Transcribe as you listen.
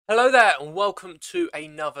Hello there and welcome to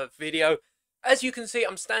another video. As you can see,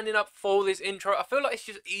 I'm standing up for this intro. I feel like it's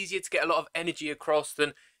just easier to get a lot of energy across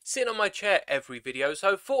than sitting on my chair every video.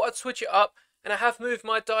 So I thought I'd switch it up, and I have moved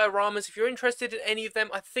my dioramas. If you're interested in any of them,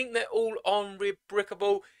 I think they're all on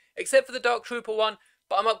Rebrickable, except for the Dark Trooper one.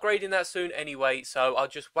 But I'm upgrading that soon anyway, so I'll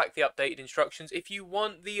just whack the updated instructions. If you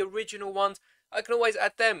want the original ones, I can always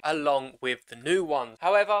add them along with the new ones.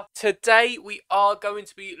 However, today we are going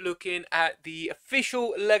to be looking at the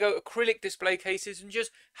official LEGO acrylic display cases and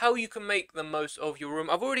just how you can make the most of your room.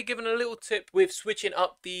 I've already given a little tip with switching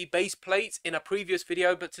up the base plates in a previous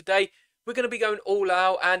video, but today we're going to be going all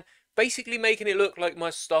out and basically making it look like my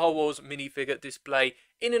Star Wars minifigure display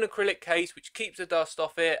in an acrylic case, which keeps the dust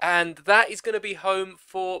off it. And that is going to be home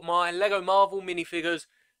for my LEGO Marvel minifigures,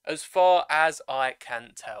 as far as I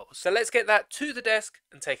can tell. So let's get that to the desk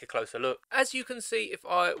and take a closer look. As you can see, if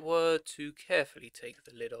I were to carefully take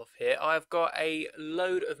the lid off here, I've got a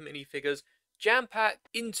load of minifigures jam-packed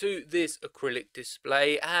into this acrylic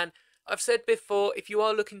display. And I've said before, if you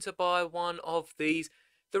are looking to buy one of these,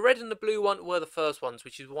 the red and the blue one were the first ones,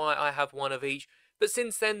 which is why I have one of each. But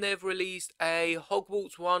since then, they've released a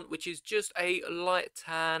Hogwarts one, which is just a light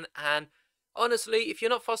tan, and honestly, if you're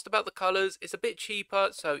not fussed about the colours, it's a bit cheaper,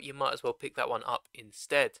 so you might as well pick that one up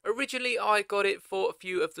instead. Originally, I got it for a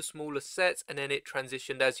few of the smaller sets, and then it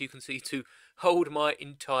transitioned, as you can see, to hold my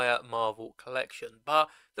entire Marvel collection. But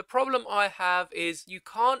the problem I have is you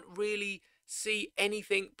can't really see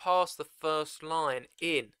anything past the first line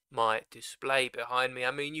in my display behind me.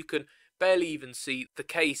 I mean, you can barely even see the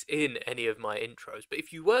case in any of my intros, but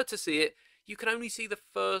if you were to see it, you can only see the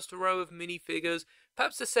first row of minifigures,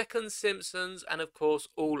 perhaps the second Simpsons, and of course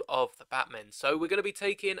all of the Batmen. So we're going to be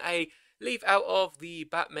taking a leaf out of the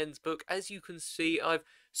Batman's book. As you can see, I've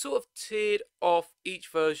sort of tiered off each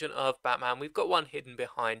version of Batman. We've got one hidden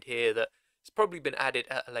behind here that has probably been added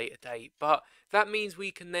at a later date, but that means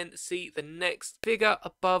we can then see the next figure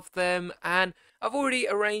above them. And I've already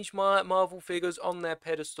arranged my Marvel figures on their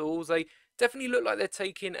pedestals. They definitely look like they're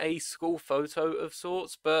taking a school photo of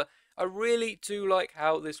sorts, but I really do like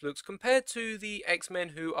how this looks compared to the X-Men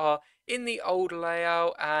who are in the old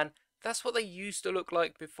layout, and that's what they used to look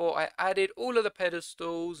like before I added all of the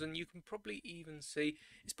pedestals. And you can probably even see,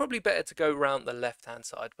 it's probably better to go around the left hand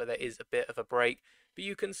side where there is a bit of a break, but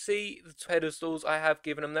you can see the pedestals I have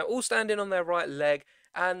given them. They're all standing on their right leg,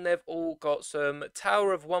 and they've all got some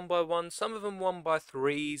tower of 1x1, some of them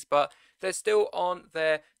 1x3s, but they're still on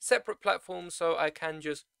their separate platforms, so I can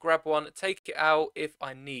just grab one, take it out if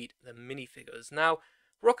I need the minifigures. Now,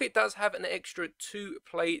 Rocket does have an extra 2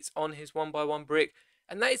 plates on his 1x1 brick,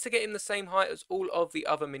 and that is to get him the same height as all of the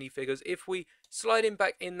other minifigures. If we slide him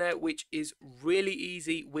back in there, which is really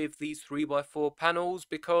easy with these 3x4 panels,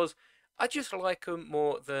 because I just like them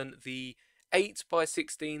more than the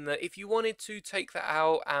 8x16, that if you wanted to take that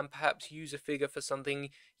out and perhaps use a figure for something,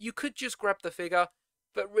 you could just grab the figure,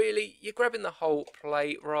 but really you're grabbing the whole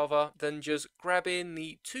plate rather than just grabbing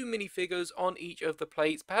the 2 minifigures on each of the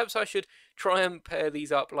plates. Perhaps I should try and pair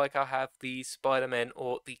these up like I have the Spider-Man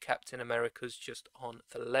or the Captain Americas just on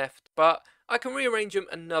the left, but I can rearrange them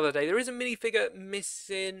another day. There is a minifigure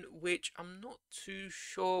missing, which I'm not too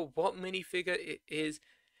sure what minifigure it is.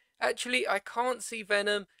 Actually, I can't see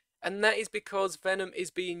Venom, and that is because Venom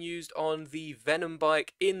is being used on the Venom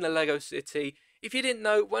bike in the Lego City. If you didn't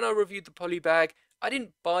know, when I reviewed the poly bag, I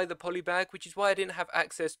didn't buy the poly bag, which is why I didn't have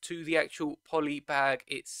access to the actual poly bag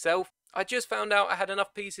itself. I just found out I had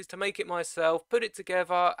enough pieces to make it myself, put it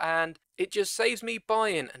together, and it just saves me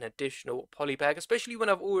buying an additional poly bag, especially when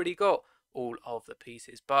I've already got all of the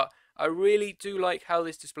pieces. But I really do like how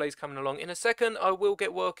this display is coming along. In a second, I will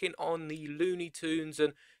get working on the Looney Tunes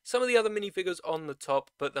and some of the other minifigures on the top,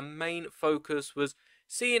 but the main focus was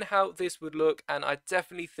seeing how this would look, and I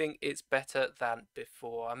definitely think it's better than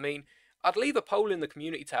before. I mean, I'd leave a poll in the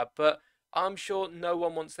community tab, but I'm sure no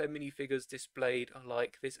one wants their minifigures displayed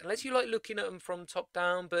like this, unless you like looking at them from top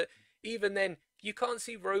down. But even then, you can't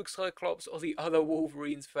see Rogue Cyclops or the other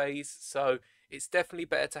Wolverine's face, so it's definitely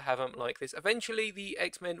better to have them like this. Eventually, the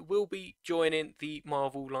X-Men will be joining the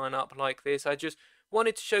Marvel lineup like this. I just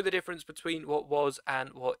wanted to show the difference between what was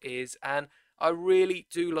and what is, and I really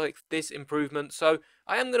do like this improvement. So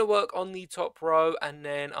I am going to work on the top row, and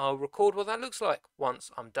then I'll record what that looks like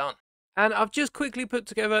once I'm done. And I've just quickly put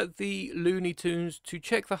together the Looney Tunes to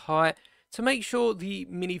check the height, to make sure the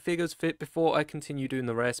minifigures fit before I continue doing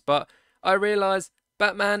the rest. But I realised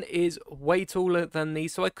Batman is way taller than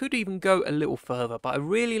these, so I could even go a little further. But I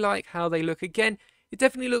really like how they look. Again, it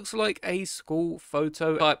definitely looks like a school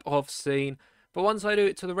photo type of scene. But once I do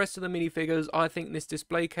it to the rest of the minifigures, I think this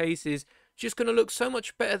display case is just going to look so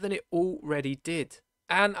much better than it already did.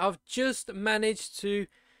 and I've just managed to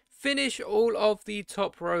finish all of the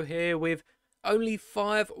top row here with only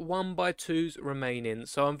 5 1x2s remaining.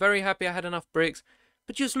 So I'm very happy I had enough bricks,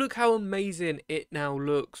 but just look how amazing it now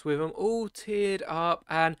looks with them all tiered up.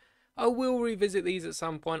 And I will revisit these at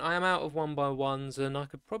some point. I am out of 1x1s, and I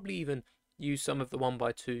could probably even use some of the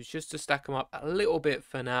 1x2s just to stack them up a little bit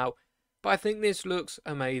for now. But I think this looks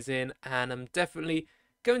amazing, and I'm definitely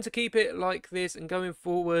going to keep it like this, and going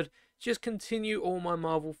forward just continue all my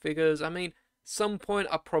Marvel figures. I mean, some point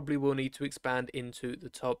I probably will need to expand into the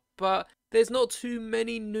top, but there's not too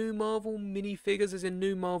many new Marvel minifigures, as in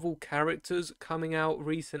new Marvel characters, coming out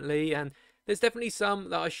recently, and there's definitely some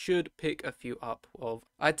that I should pick a few up of.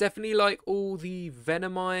 I definitely like all the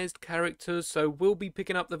Venomized characters, so we'll be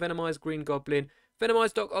picking up the Venomized Green Goblin.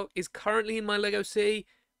 Venomized Doc Ock is currently in my Lego City,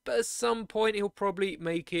 but at some point he'll probably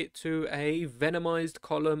make it to a Venomized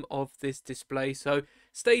column of this display. So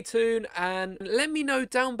stay tuned and let me know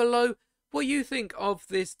down below what you think of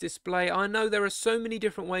this display. I know there are so many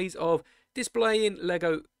different ways of displaying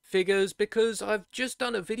Lego figures, because I've just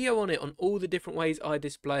done a video on it, on all the different ways I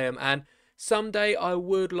display them, and someday I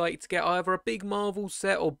would like to get either a big Marvel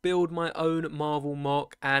set or build my own Marvel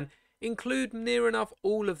mock and include near enough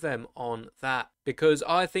all of them on that, because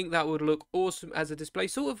I think that would look awesome as a display,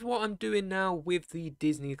 sort of what I'm doing now with the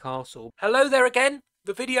Disney Castle. Hello there again.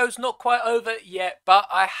 The video's not quite over yet, but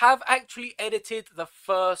I have actually edited the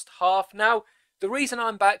first half. Now, the reason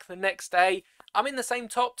I'm back the next day, I'm in the same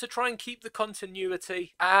top to try and keep the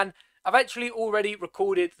continuity, and I've actually already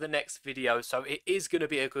recorded the next video, so it is going to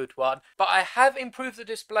be a good one. But I have improved the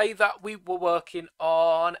display that we were working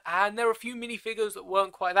on, and there are a few minifigures that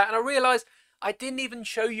weren't quite that, and I realised I didn't even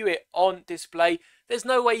show you it on display. There's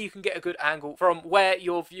no way you can get a good angle from where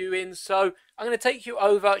you're viewing, so I'm going to take you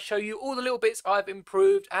over, show you all the little bits I've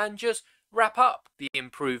improved, and just wrap up the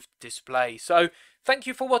improved display. So thank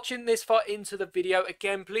you for watching this far into the video.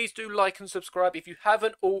 Again, please do like and subscribe if you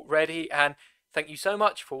haven't already, and thank you so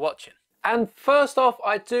much for watching. And first off,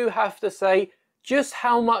 I do have to say just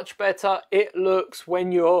how much better it looks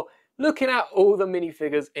when you're looking at all the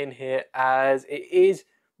minifigures in here, as it is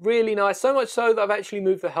really nice. So much so that I've actually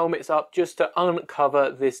moved the helmets up just to uncover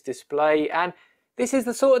this display. And this is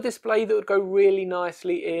the sort of display that would go really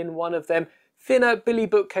nicely in one of them thinner Billy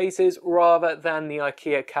bookcases rather than the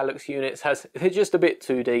IKEA Kallax units, as they're just a bit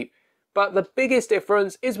too deep. But the biggest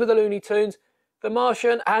difference is with the Looney Tunes. The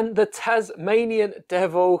Martian and the Tasmanian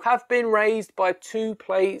Devil have been raised by 2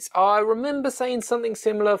 plates. I remember saying something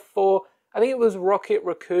similar for, I think it was Rocket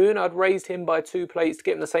Raccoon. I'd raised him by 2 plates to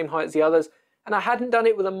get him the same height as the others, and I hadn't done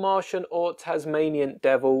it with a Martian or Tasmanian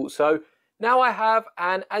Devil. So now I have,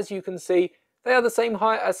 and as you can see, they are the same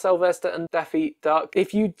height as Sylvester and Daffy Duck.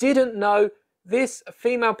 If you didn't know, this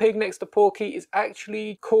female pig next to Porky is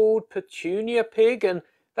actually called Petunia Pig, and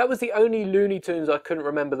that was the only Looney Tunes I couldn't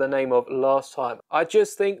remember the name of last time. I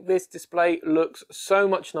just think this display looks so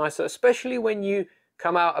much nicer, especially when you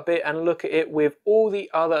come out a bit and look at it with all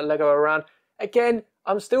the other Lego around. Again,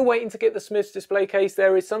 I'm still waiting to get the Smiths display case.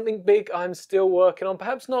 There is something big I'm still working on.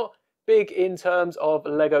 Perhaps not big in terms of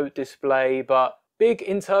Lego display, but big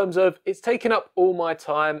in terms of it's taken up all my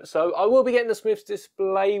time. So I will be getting the Smiths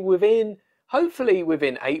display hopefully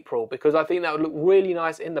within April, because I think that would look really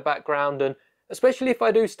nice in the background, and especially if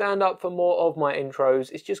I do stand up for more of my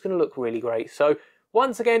intros, it's just going to look really great. So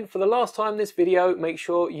once again, for the last time this video, make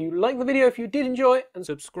sure you like the video if you did enjoy it, and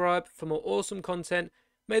subscribe for more awesome content.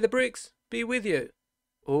 May the bricks be with you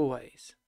always.